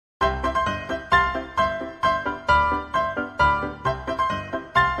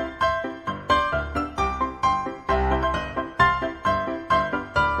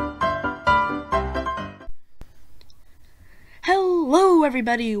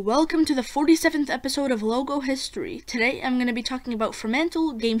everybody, welcome to the 47th episode of Logo History. Today I'm going to be talking about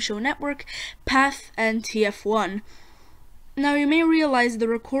Fremantle, Game Show Network, Pathé and TF1. Now you may realize the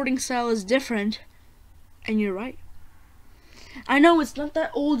recording style is different, and you're right. I know it's not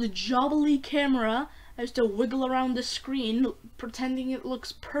that old jobbly camera. I used to wiggle around the screen pretending it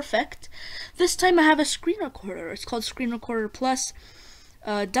looks perfect. This time I have a screen recorder. It's called Screen Recorder Plus.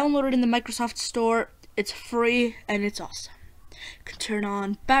 Download it in the Microsoft Store. It's free and it's awesome. You can turn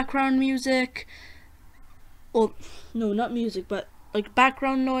on background music. Well, no, not music, but like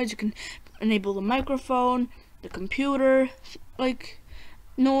background noise. You can enable the microphone, the computer, like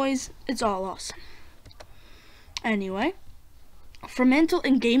noise. It's all awesome. Anyway, Fremantle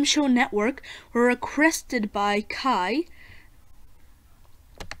and Game Show Network were requested by Kai,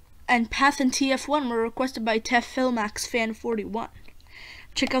 and Pathé and TF1 were requested by Filmax Fan 41.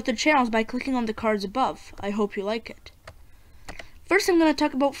 Check out their channels by clicking on the cards above. I hope you like it. First, I'm going to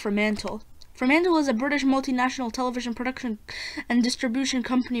talk about Fremantle. Fremantle is a British multinational television production and distribution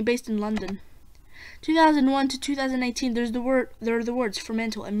company based in London. 2001 to 2018, there are the words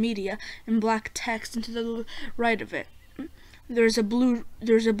Fremantle and media in black text, and to the right of it, there's a blue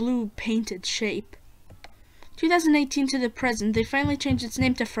painted shape. 2018 to the present, they finally changed its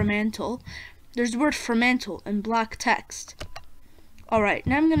name to Fremantle. There's the word Fremantle in black text. Alright,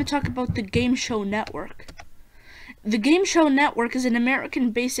 now I'm going to talk about the Game Show Network. The Game Show Network is an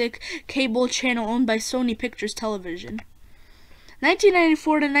American basic cable channel owned by Sony Pictures Television.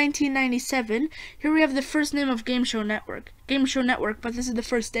 1994 to 1997, here we have the first name of Game Show Network. Game Show Network, but this is the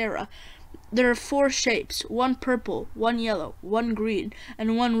first era. There are 4 shapes, 1 purple, 1 yellow, 1 green,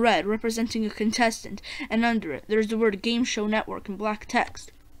 and 1 red, representing a contestant, and under it, there's the word Game Show Network in black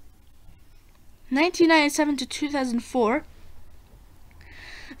text. 1997 to 2004,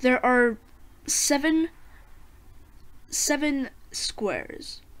 there are 7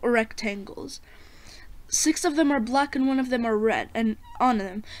 squares, or rectangles. 6 of them are black and 1 of them are red, and on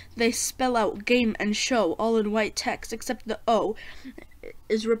them they spell out game and show all in white text, except the O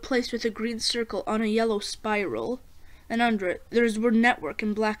is replaced with a green circle on a yellow spiral, and under it there's the word network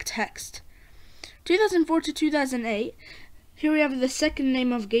in black text. 2004 to 2008, here we have the second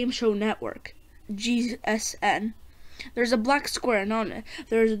name of Game Show Network, GSN. There's a black square, and on it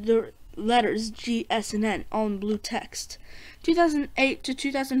there's the letters G, S, and N, all in blue text. 2008 to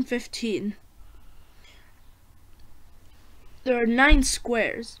 2015, there are 9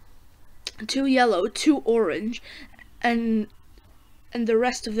 squares, 2 yellow, 2 orange, and the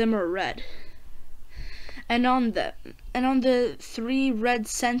rest of them are red. And on the 3 red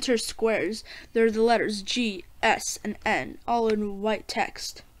center squares, there are the letters G, S, and N, all in white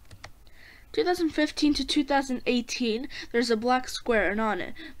text. 2015 to 2018, there's a black square, and on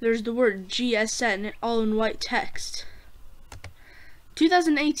it, there's the word GSN, all in white text.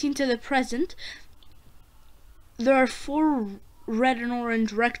 2018 to the present, there are 4 red and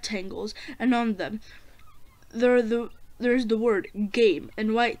orange rectangles, and on them, there's the word game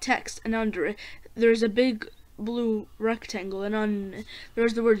in white text, and under it, there's a big blue rectangle, and on it,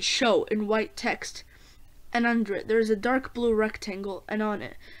 there's the word show in white text, and under it, there's a dark blue rectangle, and on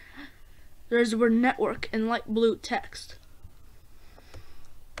it, there's the word network in light blue text.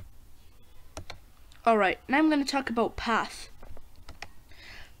 Alright, now I'm going to talk about Pathé.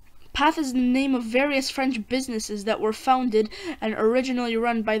 Pathé is the name of various French businesses that were founded and originally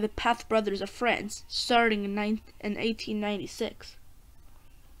run by the Pathé brothers of France, starting in 1896.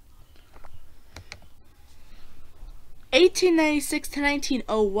 1896 to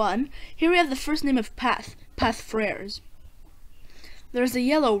 1901, here we have the first name of Pathé, Pathé Frères. There's a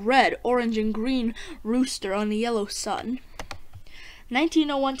yellow, red, orange, and green rooster on a yellow sun.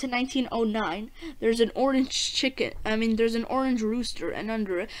 1901 to 1909, there's an orange rooster, and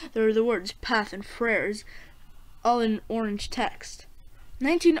under it, there are the words Pathé and Frères, all in orange text.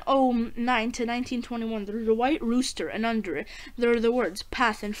 1909 to 1921, there's a white rooster, and under it, there are the words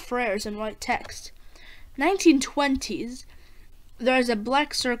Pathé and Frères in white text. 1920s, there's a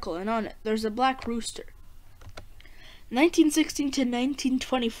black circle, and on it, there's a black rooster. 1916 to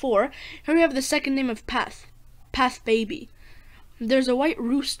 1924, here we have the second name of Pathé, Pathé Baby. There's a white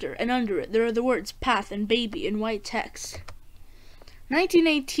rooster, and under it, there are the words Pathé and Baby in white text.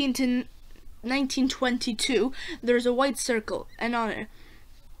 1918 to 1922, there's a white circle, and on it,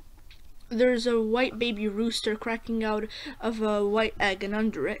 there's a white baby rooster cracking out of a white egg, and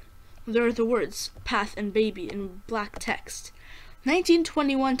under it, there are the words Pathé and Baby in black text.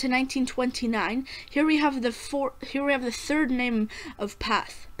 1921 to 1929, here we have the third name of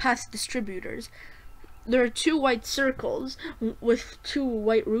Pathé Distributors. there are two white circles with two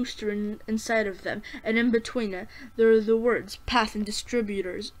white roosters inside of them, and in between it, there are the words Path and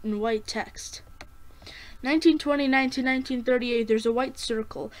Distributors in white text. 1929 to 1938, there's a white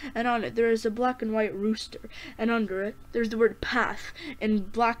circle, and on it there is a black and white rooster, and under it, there's the word Path in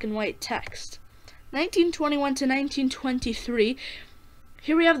black and white text. 1921 to 1923,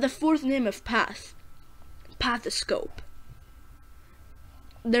 here we have the fourth name of Path, Pathoscope.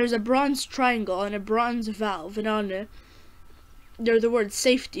 There's a bronze triangle and a bronze valve, and on it, there are the words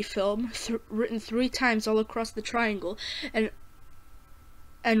Safety Film, written 3 times all across the triangle, and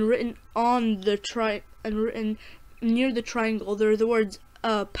written on the written near the triangle, there are the words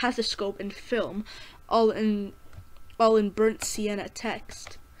Pathoscope and Film, all in burnt sienna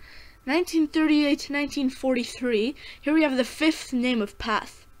text. 1938 to 1943, here we have the fifth name of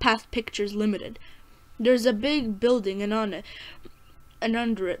Path Pictures Limited. There's a big building, and on it, and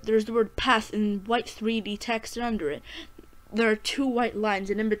under it, there's the word Path in white 3D text, and under it, there are 2 white lines,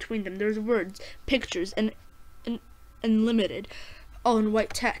 and in between them, there's words Pictures and Limited, all in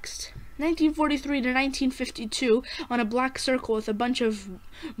white text. 1943 to 1952, on a black circle with a bunch of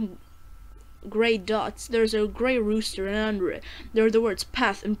gray dots, there's a gray rooster, and under it, there are the words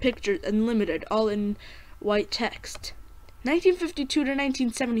Path and Pictures and Limited, all in white text. 1952 to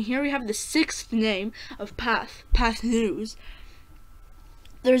 1970, here we have the sixth name of Path News.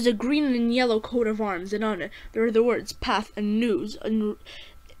 There's a green and yellow coat of arms, and on it, there are the words Path and News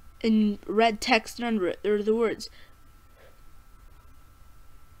in red text, and under it, there are the words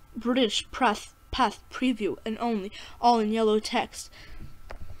British Path Preview, and all in yellow text.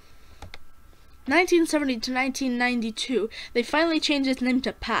 1970 to 1992, they finally changed its name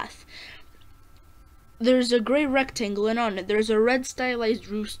to Path. There's a gray rectangle, and on it, there's a red stylized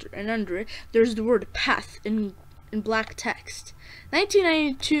rooster, and under it, there's the word Path in black text.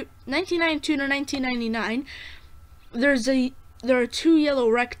 1992 to 1999, there are 2 yellow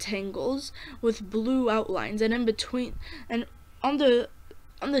rectangles with blue outlines, and in between, and on the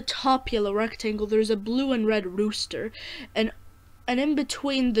top yellow rectangle, there's a blue and red rooster, and in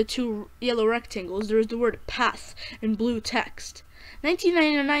between the 2 yellow rectangles, there's the word Path in blue text.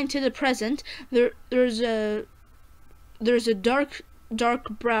 1999 to the present, there's a dark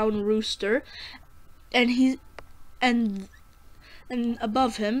brown rooster, and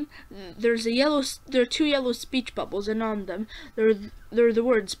above him, there are 2 yellow speech bubbles, and on them, there are the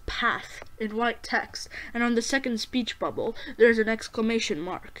words Path in white text, and on the second speech bubble, there's an exclamation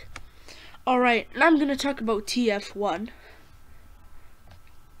mark. Alright, now I'm going to talk about TF1.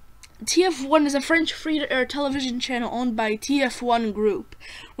 TF1 is a French free-to-air television channel owned by TF1 Group,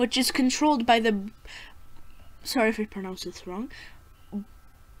 which is controlled by the, sorry if I pronounced this wrong,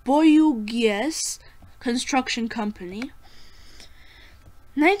 Bouygues Construction Company.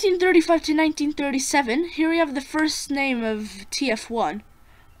 1935 to 1937, here we have the first name of TF1,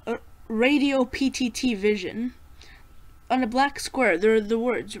 Radio PTT Vision. On a black square, there are the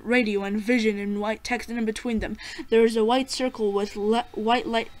words Radio and Vision in white text, and in between them, there is a white circle with white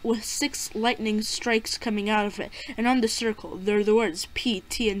light with 6 lightning strikes coming out of it, and on the circle, there are the words P,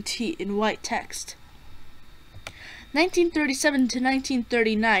 T, and T in white text. 1937 to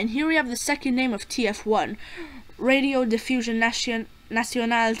 1939, here we have the second name of TF1, Radio Diffusion Nationale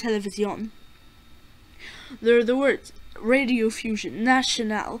Télévision. There are the words Radio Fusion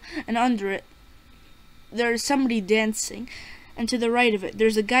Nationale, and under it, there's somebody dancing, and to the right of it,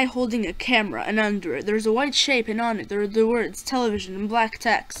 there's a guy holding a camera, and under it, there's a white shape, and on it, there are the words television in black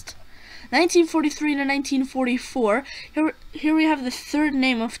text. 1943 to 1944, here we have the third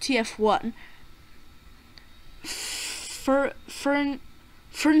name of TF1, Fremantle,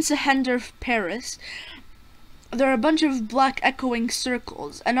 Paris. There are a bunch of black echoing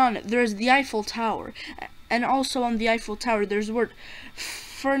circles, and on it, there's the Eiffel Tower, and also on the Eiffel Tower, there's the word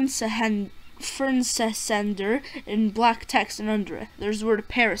Fernsehsender in black text, and under it, there's the word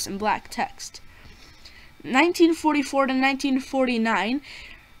Paris in black text. 1944 to 1949,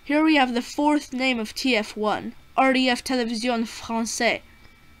 here we have the fourth name of TF1, RDF Télévision Français.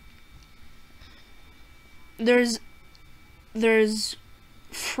 There's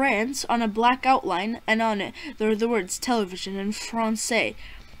France on a black outline, and on it, there are the words television in Francais,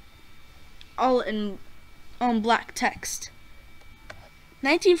 all on black text.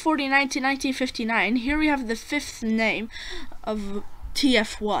 1949 to 1959, here we have the fifth name of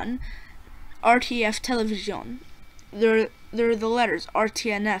TF1, RTF Television. There are the letters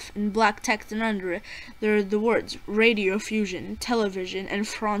RTNF in black text, and under it, there are the words Radio Fusion, Television, and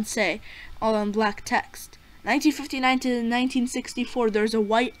Francais, all on black text. 1959 to 1964, there's a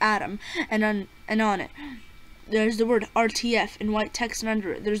white atom, and on it, there's the word RTF in white text, and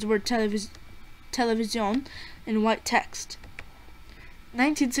under it, there's the word Television in white text.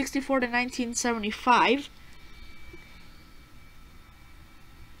 1964 to 1975.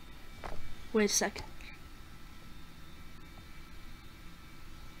 Wait a second.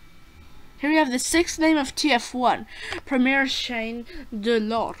 Here we have the sixth name of TF1, Première Chaîne de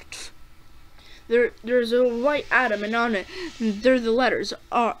l'Art. There's a white atom, and on it there are the letters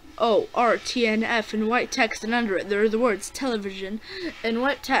R, O, R, T, and F in white text, and under it there are the words television in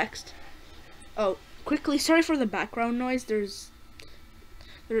white text. Oh, quickly, sorry for the background noise. There's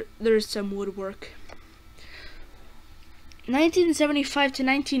some woodwork. 1975 to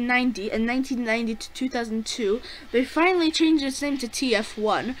 1990 and 1990 to 2002, they finally changed its name to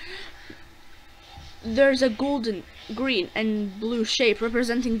TF1. There's a golden, green, and blue shape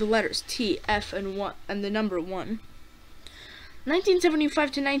representing the letters T, F, and 1, and the number 1. 1975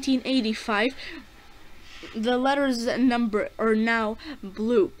 to 1985, the letters and number are now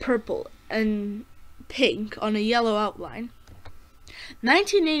blue, purple, and pink on a yellow outline.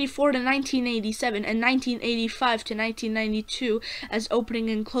 1984 to 1987 and 1985 to 1992 as opening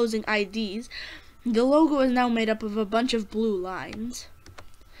and closing IDs, the logo is now made up of a bunch of blue lines.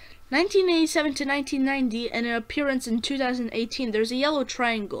 1987 to 1990 and an appearance in 2018, there's a yellow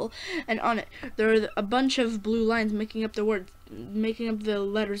triangle, and on it there are a bunch of blue lines making up the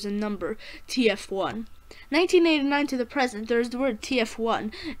letters and number TF1. 1989 to the present, there's the word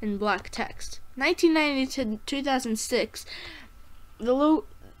TF1 in black text. 1990 to 2006, the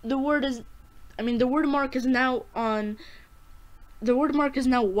word mark is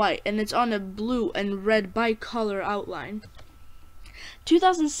now white, and it's on a blue and red bicolor outline.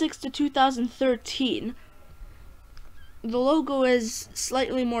 2006 to 2013, the logo is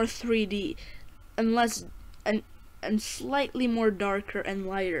slightly more 3D and slightly more darker and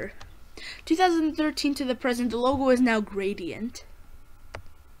lighter. 2013 to the present, the logo is now gradient.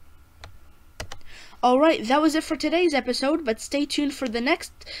 Alright, that was it for today's episode, but stay tuned for the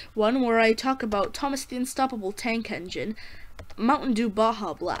next one where I talk about Thomas the Unstoppable Tank Engine, Mountain Dew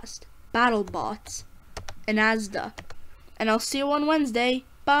Baja Blast, BattleBots, and Asda. And I'll see you on Wednesday.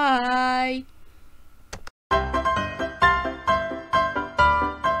 Bye!